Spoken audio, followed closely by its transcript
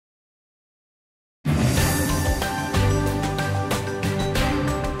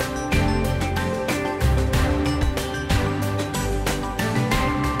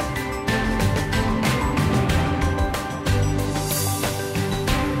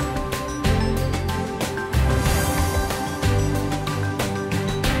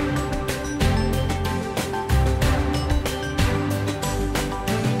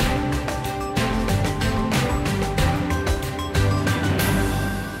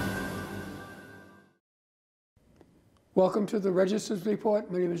Welcome to the Register's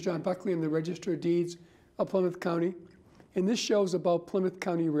Report. My name is John Buckley. I'm the Register of Deeds of Plymouth County. And this show is about Plymouth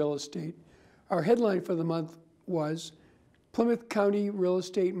County real estate. Our headline for the month was Plymouth County real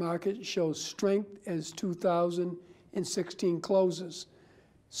estate market shows strength as 2016 closes.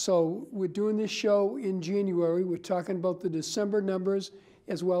 So we're doing this show in January. We're talking about the December numbers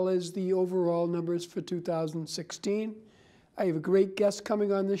as well as the overall numbers for 2016. I have a great guest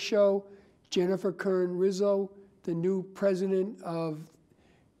coming on this show, Jennifer Kern Rizzo, the new president of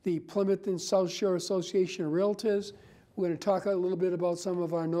the Plymouth and South Shore Association of Realtors. We're going to talk a little bit about some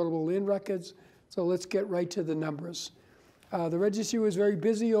of our notable land records. So let's get right to the numbers. The registry was very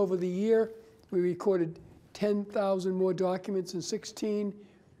busy over the year. We recorded 10,000 more documents in 16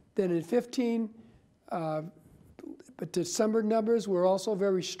 than in 15. But December numbers were also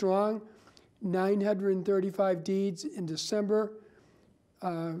very strong. 935 deeds in December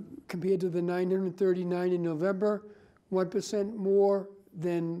compared to the 939 in November, 1% more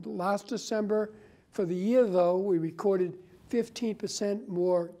than last December. For the year, though, we recorded 15%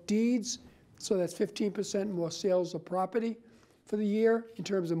 more deeds, so that's 15% more sales of property for the year in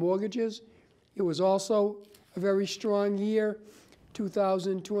terms of mortgages. It was also a very strong year,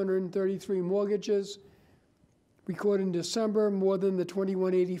 2,233 mortgages recorded in December, more than the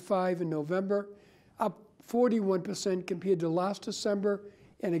 2,185 in November, up 41% compared to last December,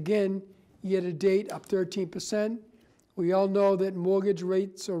 and again, year to date, up 13%. We all know that mortgage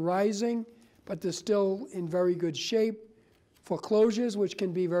rates are rising, but they're still in very good shape. Foreclosures, which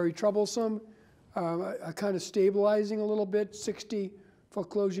can be very troublesome, are kind of stabilizing a little bit. 60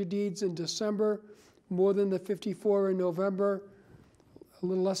 foreclosure deeds in December, more than the 54 in November, a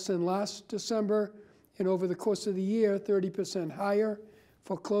little less than last December, and over the course of the year, 30% higher.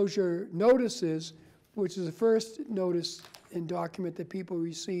 Foreclosure notices, which is the first notice and document that people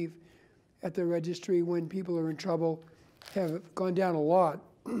receive at the registry when people are in trouble, have gone down a lot,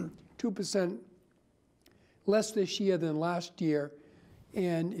 2% less this year than last year.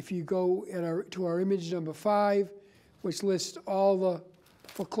 And if you go to our image number 5, which lists all the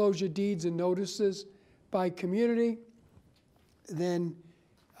foreclosure deeds and notices by community, then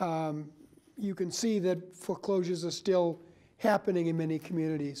you can see that foreclosures are still happening in many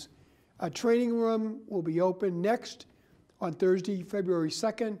communities. A training room will be open next on Thursday, February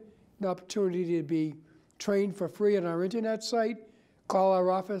 2nd, an opportunity to be trained for free on our internet site. Call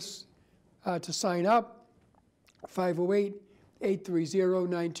our office to sign up,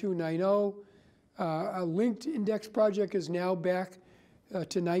 508-830-9290. Our linked index project is now back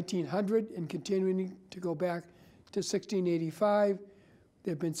to 1900 and continuing to go back to 1685.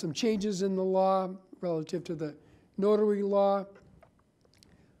 There have been some changes in the law relative to the notary law.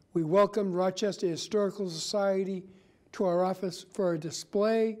 We welcomed Rochester Historical Society to our office for a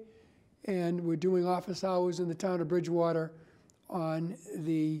display, and we're doing office hours in the town of Bridgewater on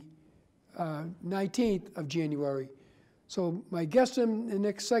the 19th of January. So my guest in the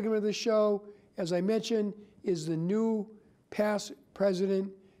next segment of the show, as I mentioned, is the new past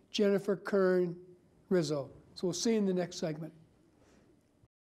president, Jennifer Kern Rizzo. So we'll see you in the next segment.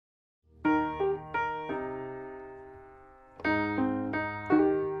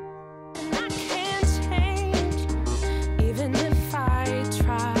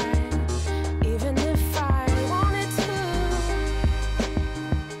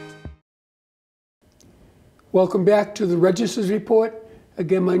 Welcome back to the Register's Report.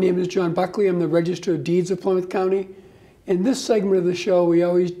 Again, my name is John Buckley. I'm the Register of Deeds of Plymouth County. In this segment of the show, we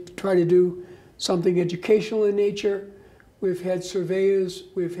always try to do something educational in nature. We've had surveyors,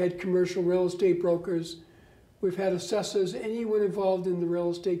 we've had commercial real estate brokers, we've had assessors, anyone involved in the real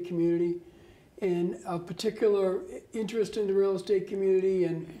estate community. And of particular interest in the real estate community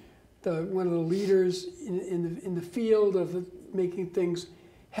and one of the leaders in the field of making things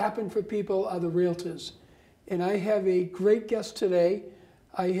happen for people are the realtors. And I have a great guest today.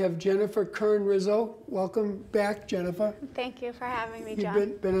 I have Jennifer Kern Rizzo. Welcome back, Jennifer. Thank you for having me, John.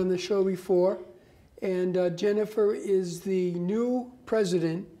 You've been on the show before. And Jennifer is the new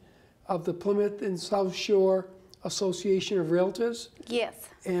president of the Plymouth and South Shore Association of Realtors. Yes.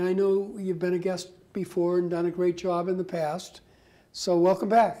 And I know you've been a guest before and done a great job in the past. So welcome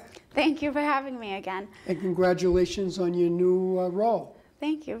back. Thank you for having me again. And congratulations on your new role.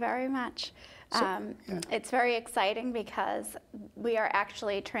 Thank you very much. It's very exciting because we are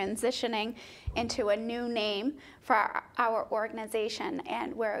actually transitioning into a new name for our organization,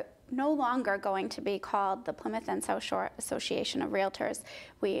 and we're no longer going to be called the Plymouth and South Shore Association of Realtors.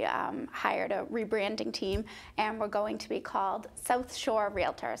 We hired a rebranding team, and we're going to be called South Shore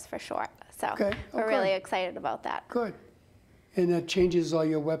Realtors for short. So we're really excited about that. Good. And that changes all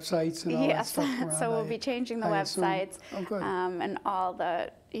your websites and all that Yes, stuff around. so we'll be changing the I assume. websites, Oh, good. and all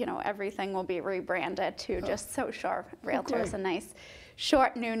the, everything will be rebranded to just South Shore Realtors, great. a nice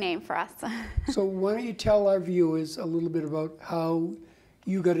short new name for us. So why don't you tell our viewers a little bit about how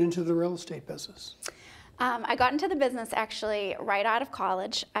you got into the real estate business? I got into the business actually right out of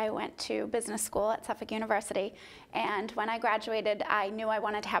college. I went to business school at Suffolk University, and when I graduated, I knew I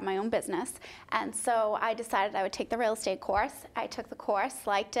wanted to have my own business, and so I decided I would take the real estate course. I took the course,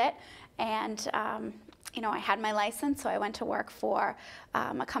 liked it, and I had my license, so I went to work for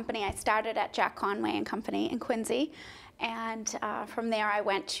a company. I started at Jack Conway and Company in Quincy, and from there I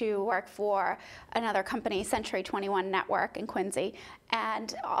went to work for another company, Century 21 Network in Quincy,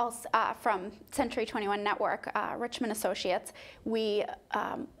 and also from Century 21 Network, Richmond Associates, we,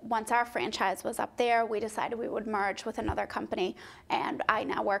 once our franchise was up there, we decided we would merge with another company, and I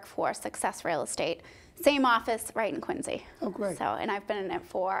now work for Success Real Estate. Same office, right in Quincy. Oh, great. So, and I've been in it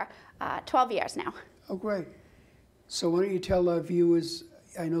for 12 years now. Oh, great. So why don't you tell our viewers,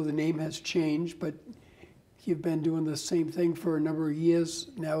 I know the name has changed, but you've been doing the same thing for a number of years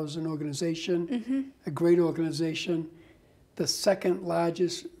now as an organization, a great organization, the second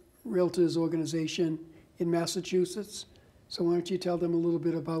largest realtors organization in Massachusetts. So why don't you tell them a little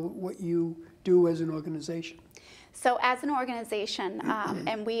bit about what you do as an organization? So as an organization,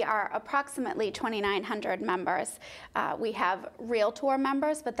 and we are approximately 2,900 members, we have realtor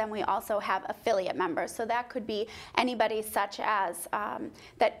members, but then we also have affiliate members. So that could be anybody such as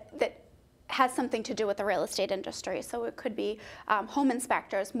that has something to do with the real estate industry. So it could be home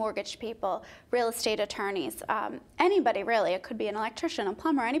inspectors, mortgage people, real estate attorneys, anybody really. It could be an electrician, a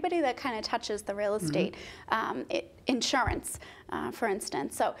plumber, anybody that kind of touches the real estate, insurance, for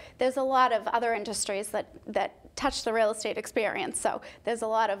instance. So there's a lot of other industries that touch the real estate experience. So there's a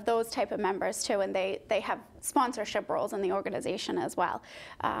lot of those type of members too, and they have sponsorship roles in the organization as well.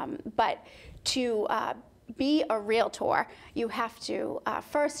 But to be a realtor, you have to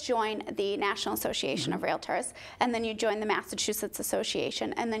first join the National Association of Realtors, and then you join the Massachusetts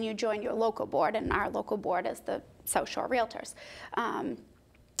Association, and then you join your local board, and our local board is the South Shore Realtors.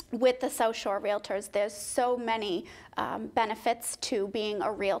 With the South Shore Realtors, there's so many benefits to being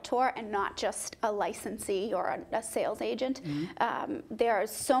a realtor and not just a licensee or a sales agent. There are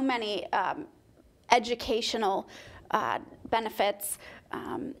so many educational benefits.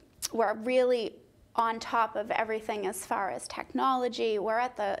 We're really on top of everything as far as technology. We're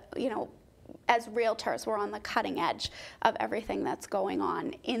at the, as realtors, we're on the cutting edge of everything that's going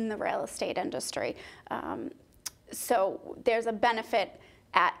on in the real estate industry. So there's a benefit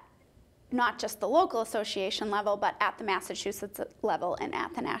at not just the local association level, but at the Massachusetts level and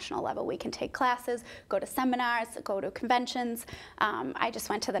at the national level. We can take classes, go to seminars, go to conventions. I just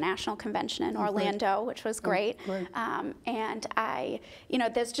went to the national convention in Orlando, which was great. And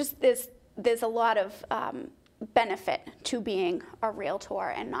there's a lot of benefit to being a realtor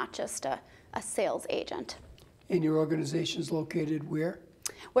and not just a sales agent. And your organization is located where?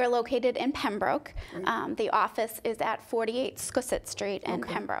 We're located in Pembroke. The office is at 48 Scusit Street in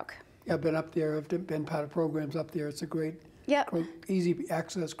Pembroke. Yeah, I've been up there. I've been part of programs up there. It's a great, easy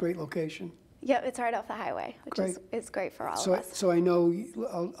access, great location. Yep, it's right off the highway, which is great for all of us. So I know,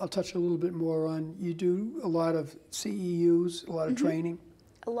 I'll touch a little bit more on, you do a lot of CEUs, a lot of training.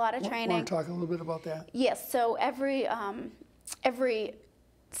 A lot of training. Want to talk a little bit about that? Yes, so every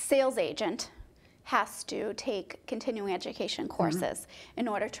sales agent has to take continuing education courses in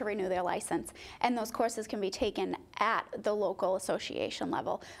order to renew their license. And those courses can be taken at the local association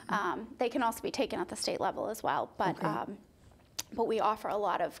level. They can also be taken at the state level as well. But we offer a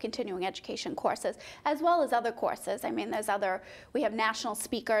lot of continuing education courses, as well as other courses. I mean, we have national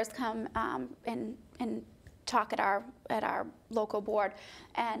speakers come and talk at our local board.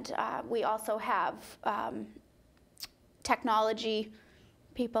 And we also have technology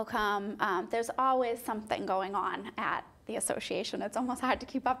people come. There's always something going on at the association. It's almost hard to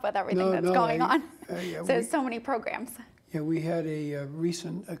keep up with everything that's going on. So there's so many programs. Yeah, we had a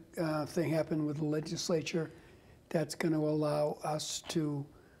recent thing happen with the legislature that's going to allow us to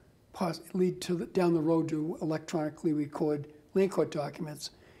lead to down the road to electronically record land court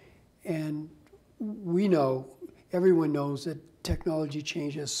documents. And we know, everyone knows that technology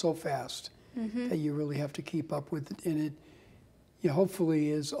changes so fast that you really have to keep up with it. And it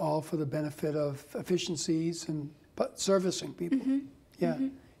hopefully is all for the benefit of efficiencies and servicing people.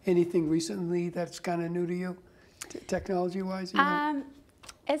 Anything recently that's kind of new to you, technology-wise?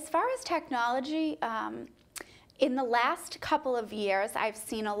 As far as technology, in the last couple of years, I've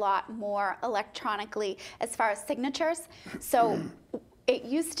seen a lot more electronically as far as signatures. So it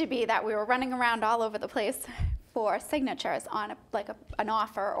used to be that we were running around all over the place for signatures on an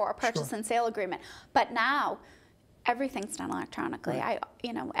offer or a purchase and sale agreement. But now everything's done electronically. Right.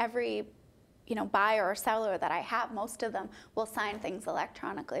 Every buyer or seller that I have, most of them will sign things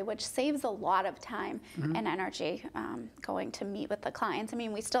electronically, which saves a lot of time and energy going to meet with the clients. I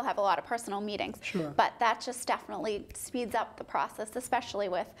mean, we still have a lot of personal meetings, but that just definitely speeds up the process, especially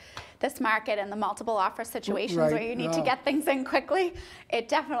with this market and the multiple offer situations where you need to get things in quickly. It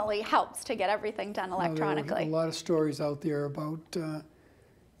definitely helps to get everything done electronically. There are a lot of stories out there about,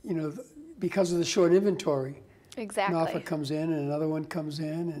 because of the short inventory. Exactly. An offer comes in and another one comes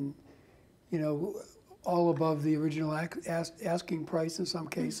in, and all above the original asking price in some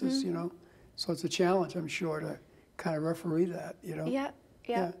cases, So it's a challenge, I'm sure, to kind of referee that,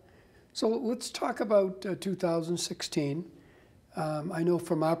 Yeah. So let's talk about 2016. I know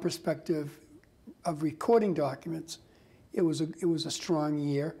from our perspective of recording documents, it was a strong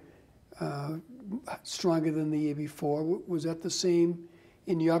year, stronger than the year before. Was that the same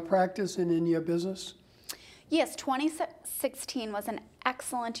in your practice and in your business? Yes, 2016 was an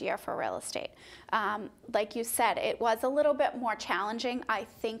excellent year for real estate. Like you said, it was a little bit more challenging, I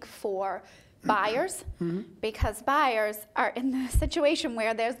think, for buyers, because buyers are in the situation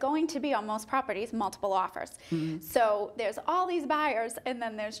where there's going to be on most properties multiple offers. So there's all these buyers, and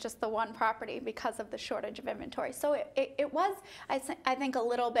then there's just the one property because of the shortage of inventory. So it was, I think, a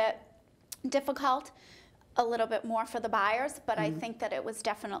little bit difficult, a little bit more for the buyers, but I think that it was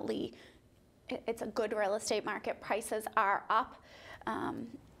definitely, it's a good real estate market. Prices are up.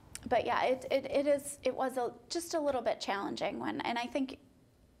 But yeah, it was just a little bit challenging and I think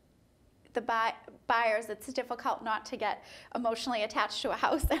the buyers, it's difficult not to get emotionally attached to a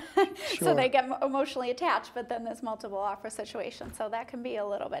house. So they get emotionally attached, but then there's multiple offer situations. So that can be a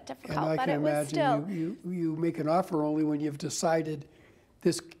little bit difficult. And I but can it was still, imagine you make an offer only when you've decided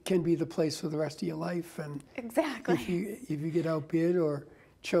this can be the place for the rest of your life. And exactly. If you get outbid or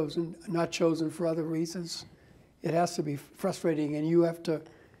not chosen for other reasons, it has to be frustrating, and you have to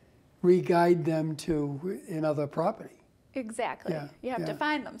re-guide them to another property. Exactly. Yeah, you have to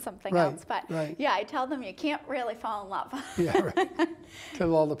find them something Right, else. But right. yeah, I tell them you can't really fall in love. Yeah, right.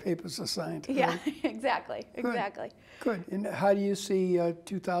 Till all the papers are signed. Yeah, Right? exactly. Good. And how do you see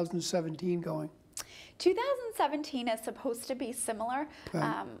 2017 going? 2017 is supposed to be similar.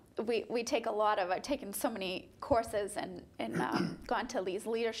 We take I've taken so many courses and gone to these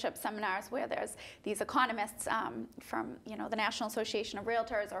leadership seminars where there's these economists from the National Association of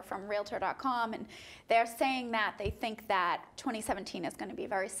Realtors or from realtor.com, and they're saying that they think that 2017 is going to be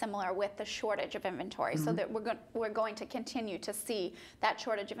very similar with the shortage of inventory. So that we're going to continue to see that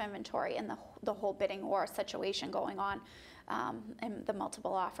shortage of inventory and the whole bidding war situation going on. And the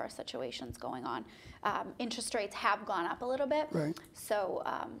multiple offer situations going on. Interest rates have gone up a little bit. Right. So,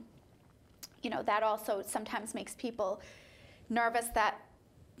 that also sometimes makes people nervous that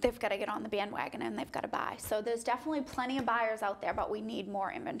they've got to get on the bandwagon and they've got to buy. So there's definitely plenty of buyers out there, but we need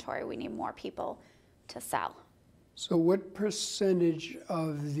more inventory. We need more people to sell. So what percentage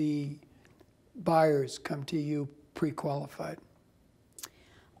of the buyers come to you pre-qualified?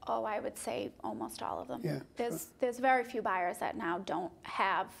 Oh, I would say almost all of them. Yeah, there's very few buyers that now don't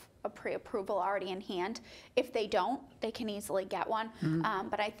have a pre-approval already in hand. If they don't, they can easily get one.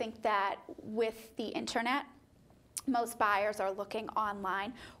 But I think that with the internet, most buyers are looking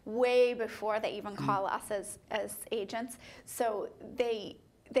online way before they even call us as agents. So they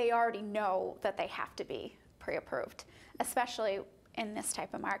already know that they have to be pre-approved, especially in this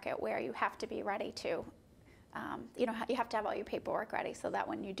type of market where you have to be ready to you have to have all your paperwork ready so that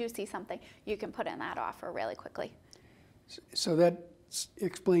when you do see something, you can put in that offer really quickly. So that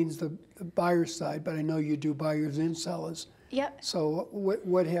explains the buyer side, but I know you do buyers and sellers. Yep. So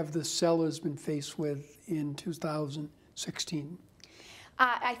what have the sellers been faced with in 2016?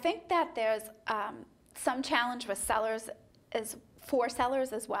 I think that there's some challenge with sellers as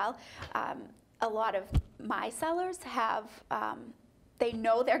well. A lot of my sellers have they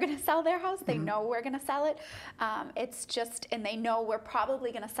know they're going to sell their house. They know we're going to sell it. It's just, and they know we're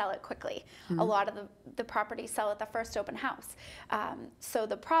probably going to sell it quickly. A lot of the properties sell at the first open house. So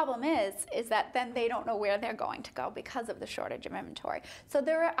the problem is that then they don't know where they're going to go because of the shortage of inventory. So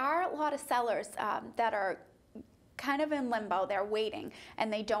there are a lot of sellers that are kind of in limbo. They're waiting,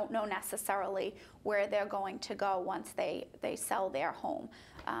 and they don't know necessarily where they're going to go once they sell their home.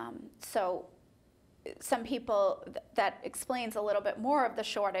 So some people, that explains a little bit more of the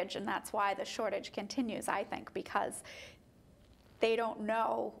shortage, and that's why the shortage continues, I think, because they don't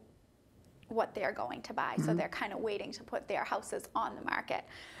know what they're going to buy. So they're kind of waiting to put their houses on the market.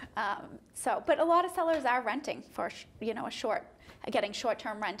 But a lot of sellers are renting for, getting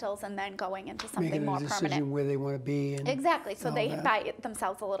short-term rentals and then going into something Making more a decision permanent. where they want to be. And Exactly. So all they that. buy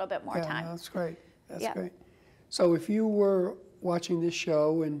themselves a little bit more time. That's great. That's Yeah. great. So if you were watching this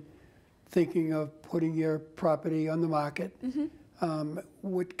show and thinking of putting your property on the market,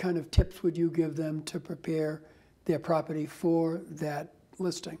 what kind of tips would you give them to prepare their property for that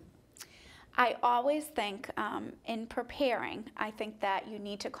listing? I always think in preparing, I think that you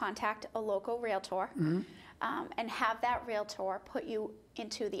need to contact a local realtor and have that realtor put you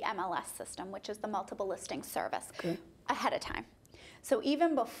into the MLS system, which is the multiple listing service, ahead of time. So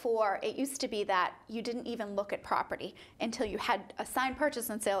even before, it used to be that you didn't even look at property until you had a signed purchase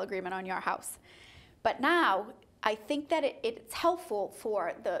and sale agreement on your house. But now, I think that it's helpful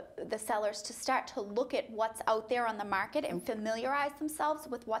for the sellers to start to look at what's out there on the market and familiarize themselves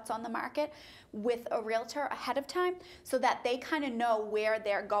with what's on the market with a realtor ahead of time, so that they kind of know where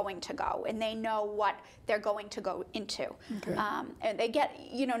they're going to go and they know what they're going to go into. And they get,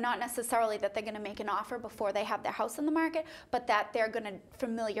 not necessarily that they're going to make an offer before they have their house on the market, but that they're going to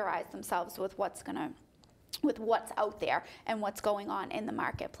familiarize themselves with what's out there and what's going on in the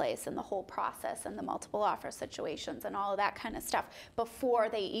marketplace and the whole process and the multiple offer situations and all of that kind of stuff before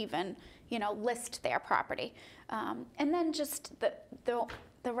they even, list their property. And then just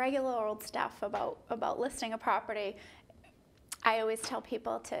the regular old stuff about listing a property. I always tell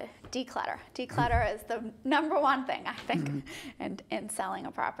people to declutter. Declutter is the number one thing, I think, in selling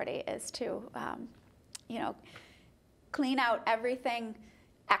a property, is to, clean out everything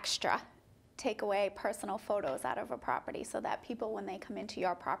extra. Take away personal photos out of a property so that people, when they come into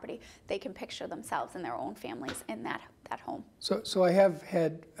your property, they can picture themselves and their own families in that home. So I have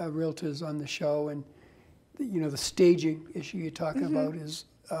had realtors on the show, and the staging issue you're talking about is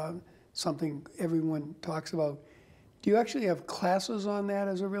something everyone talks about. Do you actually have classes on that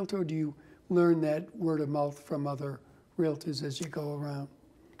as a realtor, or do you learn that word of mouth from other realtors as you go around?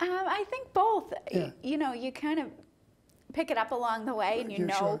 I think both. Yeah. You kind of pick it up along the way, and you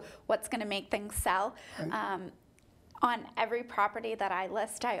know Sure. what's going to make things sell. Right. On every property that I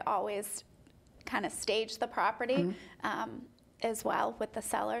list, I always kind of stage the property as well with the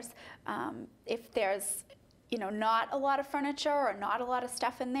sellers. If there's not a lot of furniture or not a lot of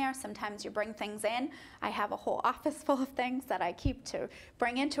stuff in there, sometimes you bring things in. I have a whole office full of things that I keep to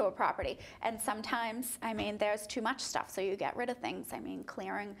bring into a property. And sometimes, there's too much stuff, so you get rid of things.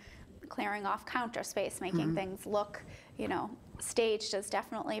 Clearing off counter space, making things look, staged is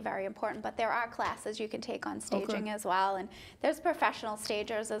definitely very important. But there are classes you can take on staging as well, and there's professional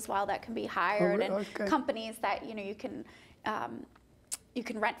stagers as well that can be hired, and companies that you can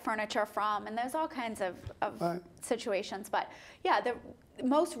rent furniture from, and there's all kinds of situations. But yeah,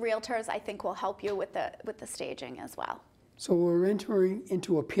 most realtors, I think, will help you with the staging as well. So we're entering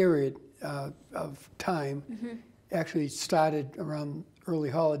into a period of time, actually started around early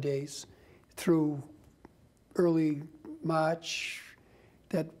holidays through early March,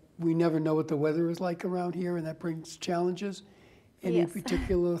 that we never know what the weather is like around here, and that brings challenges. Any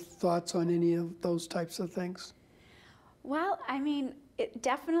particular thoughts on any of those types of things? Well, it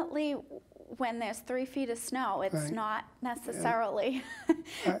definitely, when there's 3 feet of snow, it's not necessarily,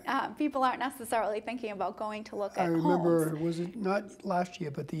 people aren't necessarily thinking about going to look at homes. I remember, was it not last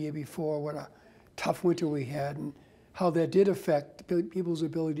year, but the year before, what a tough winter we had, and how that did affect people's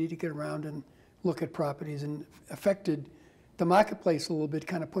ability to get around and look at properties, and affected the marketplace a little bit,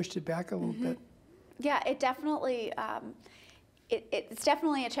 kind of pushed it back a little bit. Yeah, it definitely, it's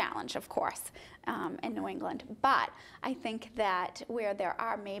definitely a challenge, of course, in New England. But I think that where there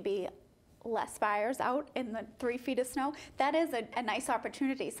are maybe less buyers out in the 3 feet of snow, that is a nice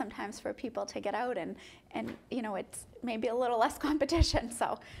opportunity sometimes for people to get out, and it's maybe a little less competition.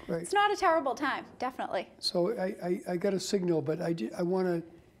 So it's not a terrible time, definitely. So I got a signal, but I want to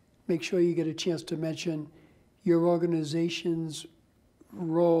make sure you get a chance to mention your organization's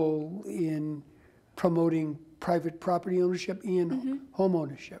role in promoting private property ownership and home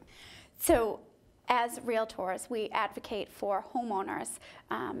ownership. So as realtors, we advocate for homeowners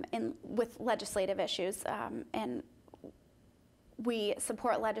with legislative issues, and we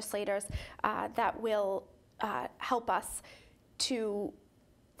support legislators that will help us to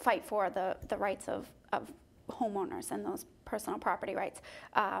fight for the rights of homeowners and those personal property rights.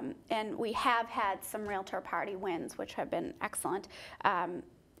 And we have had some realtor party wins, which have been excellent.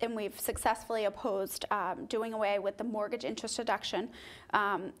 And we've successfully opposed doing away with the mortgage interest deduction,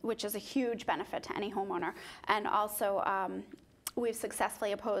 which is a huge benefit to any homeowner, and also we've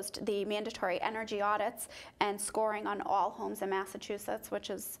successfully opposed the mandatory energy audits and scoring on all homes in Massachusetts, which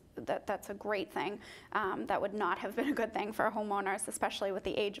is that's a great thing. That would not have been a good thing for homeowners, especially with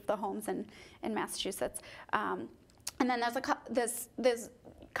the age of the homes in Massachusetts. And then there's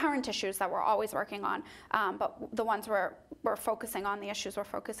current issues that we're always working on, but the ones we're focusing on, the issues we're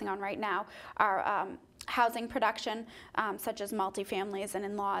focusing on right now are housing production, such as multifamilies and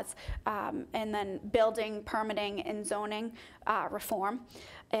in-laws, and then building, permitting, and zoning reform,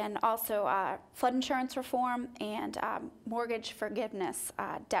 and also flood insurance reform and mortgage forgiveness,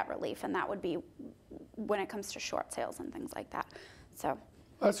 debt relief, and that would be when it comes to short sales and things like that. So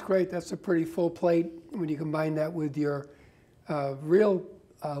that's great. That's a pretty full plate when you combine that with your real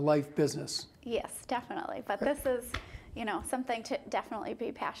life business. Yes, definitely. But this is, you know, something to definitely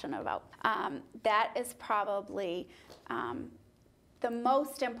be passionate about. That is probably the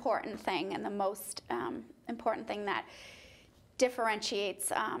most important thing, and the most important thing that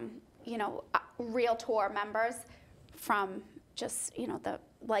differentiates, you know, realtor members from just, you know, the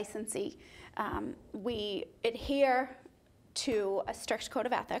licensee. We adhere to a strict code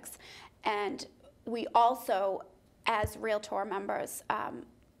of ethics, and we also, as realtor members,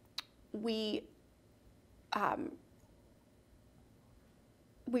 we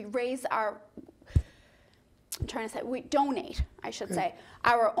raise our, we donate, I should say,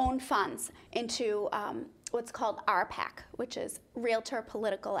 our own funds into what's called RPAC, which is Realtor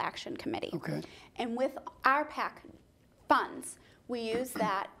Political Action Committee. Okay. And with RPAC funds, we use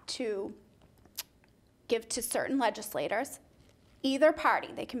that to give to certain legislators, either party.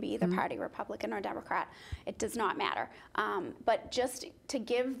 They can be either party, Republican or Democrat. It does not matter. But just to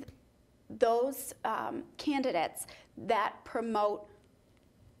give those candidates that promote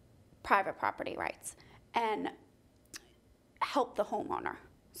private property rights and help the homeowner.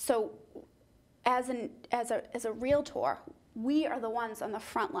 So as a realtor, we are the ones on the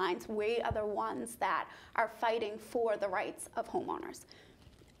front lines. We are the ones that are fighting for the rights of homeowners.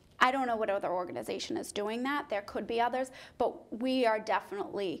 I don't know what other organization is doing that. There could be others, but we are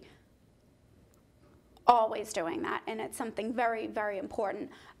definitely always doing that, and it's something very, very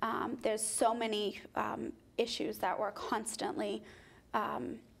important. There's so many issues that we're constantly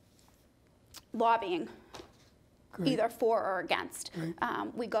lobbying, either for or against.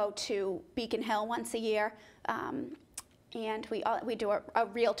 We go to Beacon Hill once a year, and we do a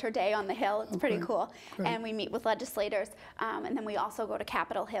realtor day on the Hill. It's pretty cool. And we meet with legislators, and then we also go to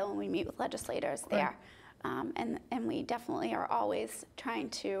Capitol Hill and we meet with legislators there. And we definitely are always trying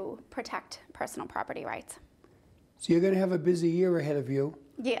to protect personal property rights. So you're going to have a busy year ahead of you.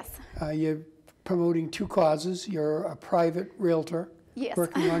 Yes. You're promoting two causes. You're a private realtor,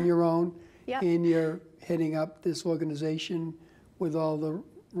 working on your own, and you're heading up this organization with all the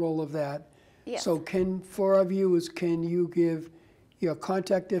role of that. Yes. So for our viewers, can you give your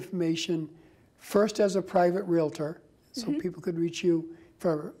contact information first as a private realtor, so people could reach you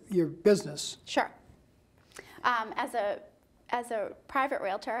for your business? Sure. As a private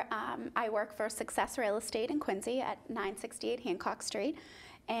realtor, I work for Success Real Estate in Quincy at 968 Hancock Street,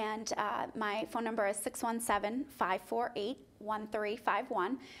 and my phone number is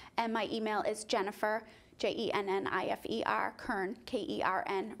 617-548-1351, and my email is Jennifer, Jennifer, Kern,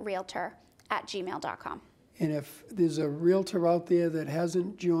 Kern, realtor @gmail.com. And if there's a realtor out there that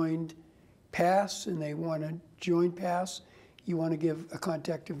hasn't joined PASS and they want to join PASS, you want to give a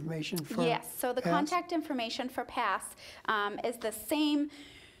contact information for Yes, so the PASS? contact information for PASS is the same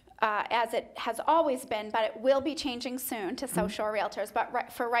as it has always been, but it will be changing soon to South Shore Realtors.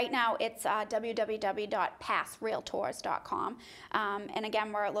 But for right now, it's www.passrealtors.com. And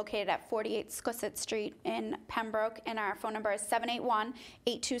again, we're located at 48 Squisite Street in Pembroke, and our phone number is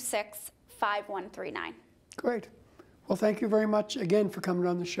 781-826-5139. Great. Well, thank you very much again for coming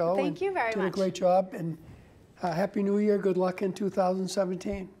on the show. Thank you very Did much. a great job, and Happy New Year. Good luck in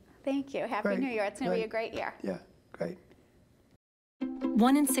 2017. Thank you. Happy New Year. It's going to be a great year. Yeah, great.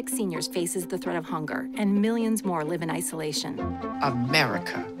 1 in 6 seniors faces the threat of hunger, and millions more live in isolation.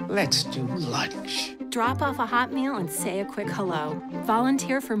 America, let's do lunch. Drop off a hot meal and say a quick hello.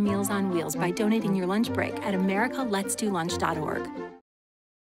 Volunteer for Meals on Wheels by donating your lunch break at americaletsdolunch.org.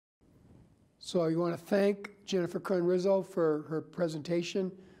 So I want to thank Jennifer Kern Rizzo for her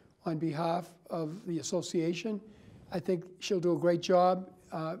presentation on behalf of the association. I think she'll do a great job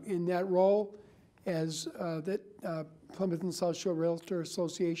in that role as Plymouth and South Shore Realtor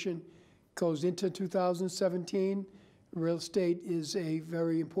Association goes into 2017. Real estate is a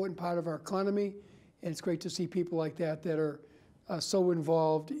very important part of our economy, and it's great to see people like that that are so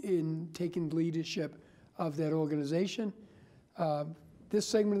involved in taking leadership of that organization. This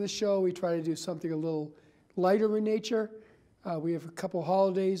segment of the show, we try to do something a little lighter in nature. We have a couple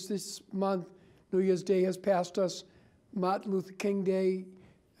holidays this month. New Year's Day has passed us, Martin Luther King Day,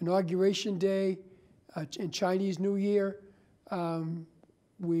 Inauguration Day, and Chinese New Year.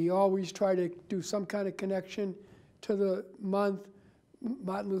 We always try to do some kind of connection to the month.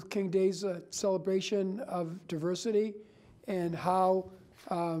 Martin Luther King Day is a celebration of diversity and how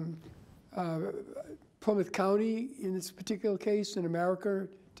Plymouth County, in this particular case, in America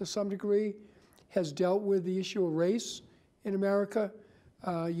to some degree, has dealt with the issue of race in America.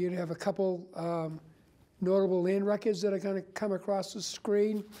 You have a couple notable land records that are going to come across the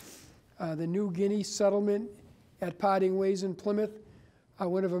screen. The New Guinea settlement at Parting Ways in Plymouth,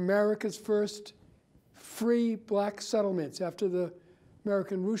 one of America's first free black settlements. After the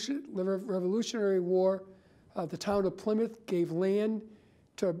American Revolutionary War, the town of Plymouth gave land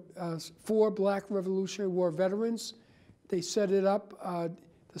to 4 black Revolutionary War veterans. They set it up.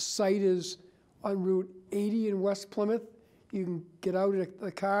 The site is on Route 80 in West Plymouth. You can get out of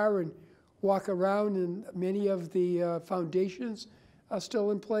the car and walk around, and many of the foundations are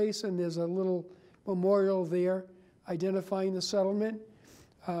still in place, and there's a little memorial there identifying the settlement.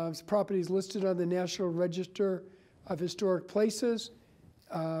 This property is listed on the National Register of Historic Places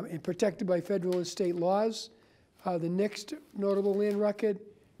and protected by federal and state laws. The next notable land record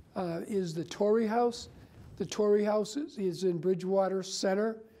is the Torrey House. The Torrey House is in Bridgewater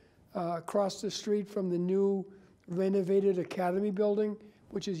Center, across the street from the new renovated Academy building,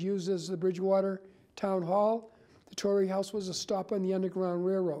 which is used as the Bridgewater Town Hall. The Torrey House was a stop on the Underground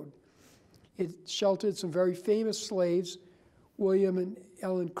Railroad. It sheltered some very famous slaves, William and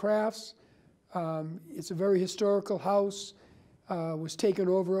Ellen Crafts. It's a very historical house. Was taken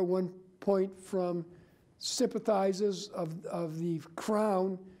over at one point from sympathizers of the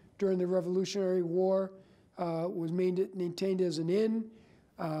Crown during the Revolutionary War. Was maintained as an inn,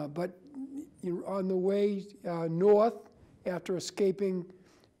 but on the way north, after escaping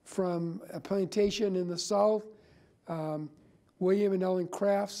from a plantation in the south, William and Ellen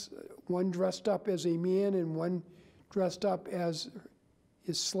Crafts, one dressed up as a man and one dressed up as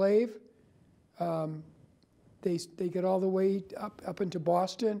his slave. They get all the way up into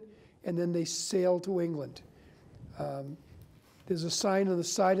Boston, and then they sail to England. There's a sign on the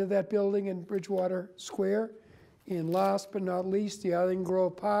side of that building in Bridgewater Square. And last but not least, the Island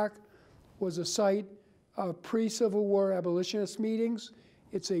Grove Park was a site of pre-Civil War abolitionist meetings.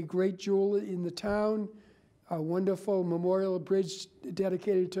 It's a great jewel in the town, a wonderful memorial bridge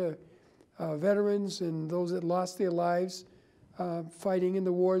dedicated to veterans and those that lost their lives fighting in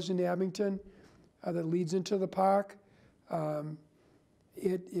the wars in Abington that leads into the park.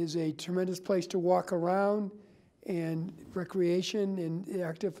 It is a tremendous place to walk around and recreation and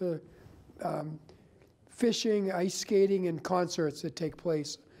active for fishing, ice skating, and concerts that take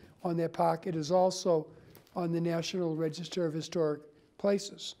place on that park. It is also on the National Register of Historic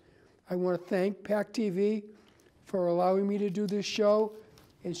Places. I want to thank PAC TV for allowing me to do this show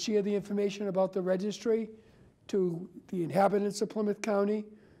and share the information about the registry to the inhabitants of Plymouth County,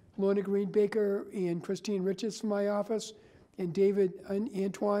 Lorna Green Baker and Christine Richards from my office, and David and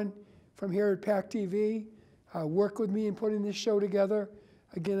Antoine from here at PAC TV. Work with me in putting this show together.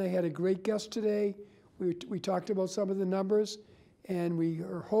 Again, I had a great guest today. We talked about some of the numbers, and we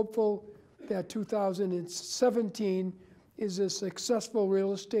are hopeful that 2017 is as successful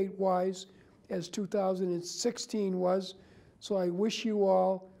real estate-wise as 2016 was. So I wish you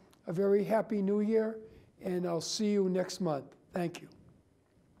all a very happy new year, and I'll see you next month. Thank you.